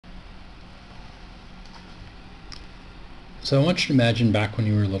So I want you to imagine back when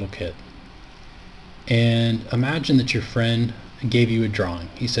you were a little kid, and imagine that your friend gave you a drawing.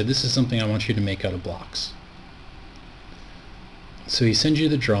 He said, this is something I want you to make out of blocks. So he sends you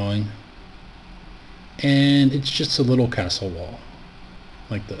the drawing, and it's just a little castle wall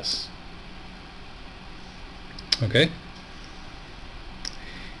like this. Okay?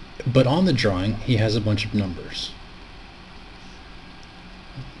 But on the drawing he has a bunch of numbers.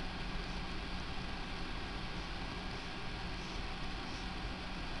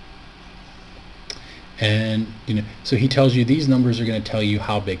 And so he tells you these numbers are going to tell you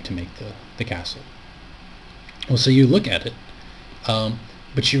how big to make the castle. Well, so you look at it,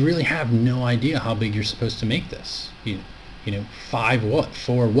 but you really have no idea how big you're supposed to make this. 5 what,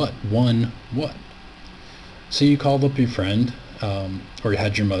 4 what, 1 what. So you called up your friend, or you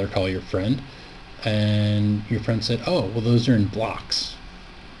had your mother call your friend, and your friend said, oh, well, those are in blocks.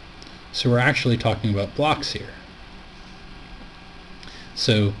 So we're actually talking about blocks here.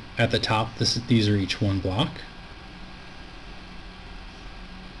 So at the top, these are each one block.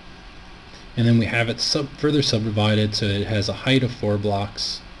 And then we have it further subdivided, so it has a height of 4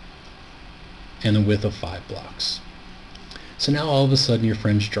 blocks and a width of 5 blocks. So now all of a sudden your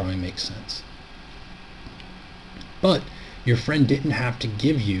friend's drawing makes sense. But your friend didn't have to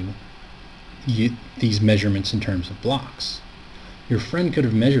give you these measurements in terms of blocks. Your friend could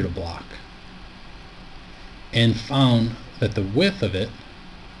have measured a block and found that the width of it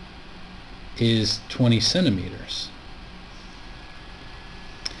is 20 centimeters.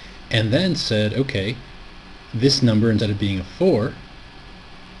 And then said, okay, this number, instead of being a 4,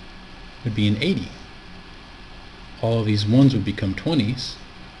 would be an 80. All of these 1s would become 20s.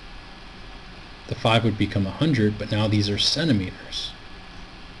 The 5 would become 100, but now these are centimeters.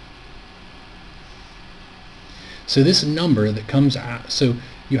 So this number that comes out, so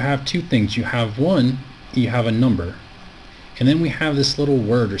you have two things. You have you have a number, and then we have this little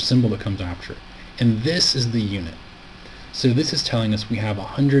word or symbol that comes after it. And this is the unit. So this is telling us we have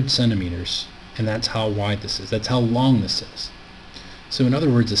 100 centimeters, and that's how wide this is. That's how long this is. So in other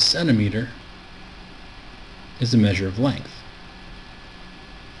words, a centimeter is a measure of length.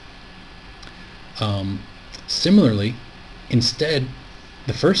 Similarly, instead,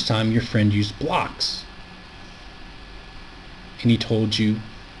 the first time your friend used blocks, and he told you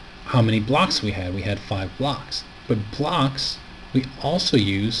how many blocks we had. We had 5 blocks. But blocks we also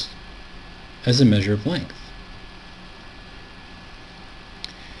use as a measure of length.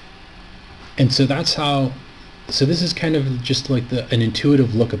 And so that's how, so this is kind of just like an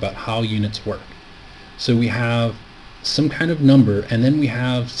intuitive look about how units work. So we have some kind of number, and then we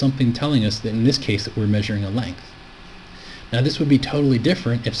have something telling us that in this case that we're measuring a length. Now this would be totally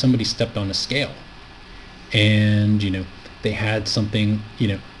different if somebody stepped on a scale and they had something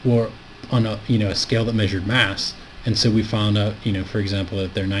or on a a scale that measured mass, and so we found out for example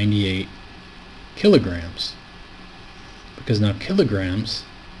that they're 98 kilograms, because now kilograms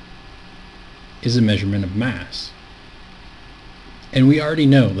is a measurement of mass. And we already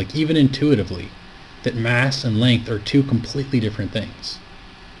know, like even intuitively, that mass and length are two completely different things,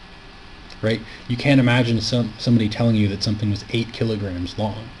 right? You can't imagine somebody telling you that something was 8 kilograms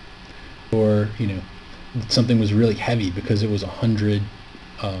long, or that something was really heavy because it was 100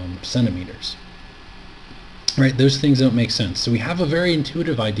 centimeters, right? Those things don't make sense. So we have a very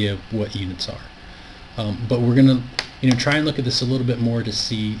intuitive idea of what units are, but we're gonna try and look at this a little bit more to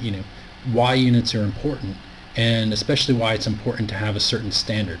see why units are important, and especially why it's important to have a certain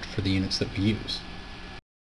standard for the units that we use.